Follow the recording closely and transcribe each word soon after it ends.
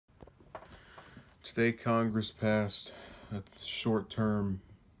Today, Congress passed a short-term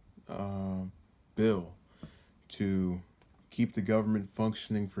bill to keep the government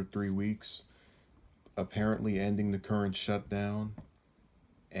functioning for 3 weeks, apparently ending the current shutdown,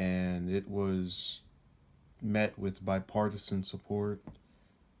 and it was met with bipartisan support,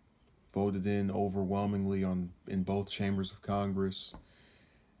 voted in overwhelmingly in both chambers of Congress,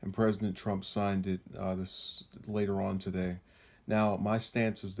 and President Trump signed it this later on today. Now, my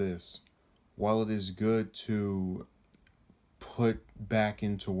stance is this: while it is good to put back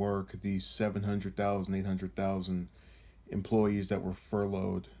into work these 700,000, 800,000 employees that were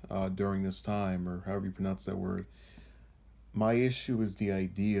furloughed during this time, or however you pronounce that word, my issue is the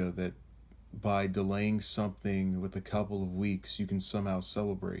idea that by delaying something with a couple of weeks, you can somehow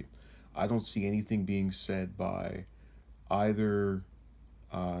celebrate. I don't see anything being said by either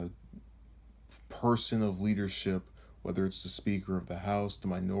person of leadership, whether it's the Speaker of the House, the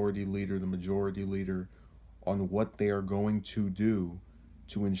minority leader, the majority leader, on what they are going to do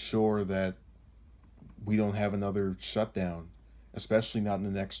to ensure that we don't have another shutdown, especially not in the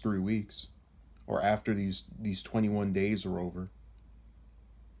next 3 weeks or after these 21 days are over.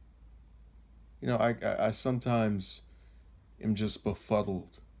 You know, I sometimes am just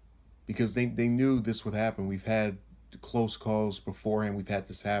befuddled because they knew this would happen. We've had close calls beforehand. We've had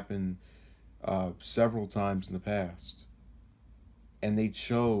this happen several times in the past. And they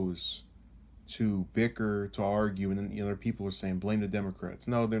chose to bicker, to argue, and then, you know, people are saying, blame the Democrats.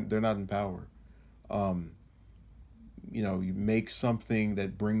 No, they're not in power. You know, you make something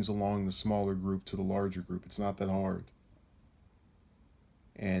that brings along the smaller group to the larger group. It's not that hard.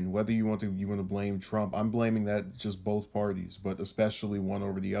 And whether you want to blame Trump, I'm blaming that just both parties, but especially one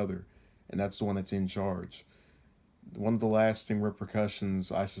over the other, and that's the one that's in charge. One of the lasting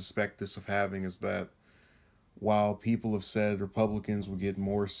repercussions I suspect this of having is that while people have said Republicans will get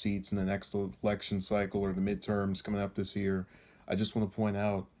more seats in the next election cycle or the midterms coming up this year, I just want to point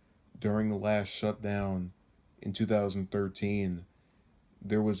out, during the last shutdown in 2013,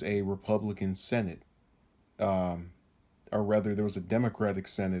 there was a Republican Senate, or rather there was a Democratic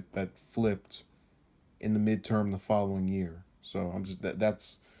Senate that flipped in the midterm the following year. So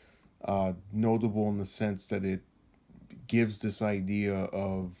that's notable in the sense that it gives this idea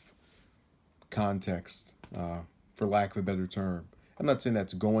of context, for lack of a better term. I'm not saying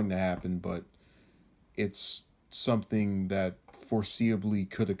that's going to happen, but it's something that foreseeably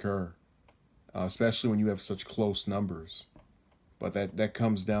could occur, especially when you have such close numbers. But that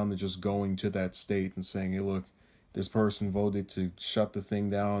comes down to just going to that state and saying, hey, look, this person voted to shut the thing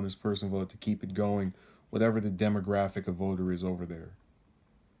down, this person voted to keep it going, whatever the demographic of voter is over there.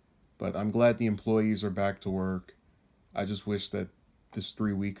 But I'm glad the employees are back to work. I just wish that this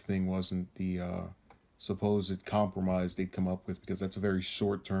 3-week thing wasn't the supposed compromise they'd come up with, because that's a very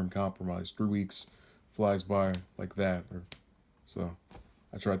short-term compromise. 3 weeks flies by like that. So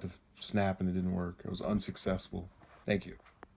I tried to snap and it didn't work. I was unsuccessful. Thank you.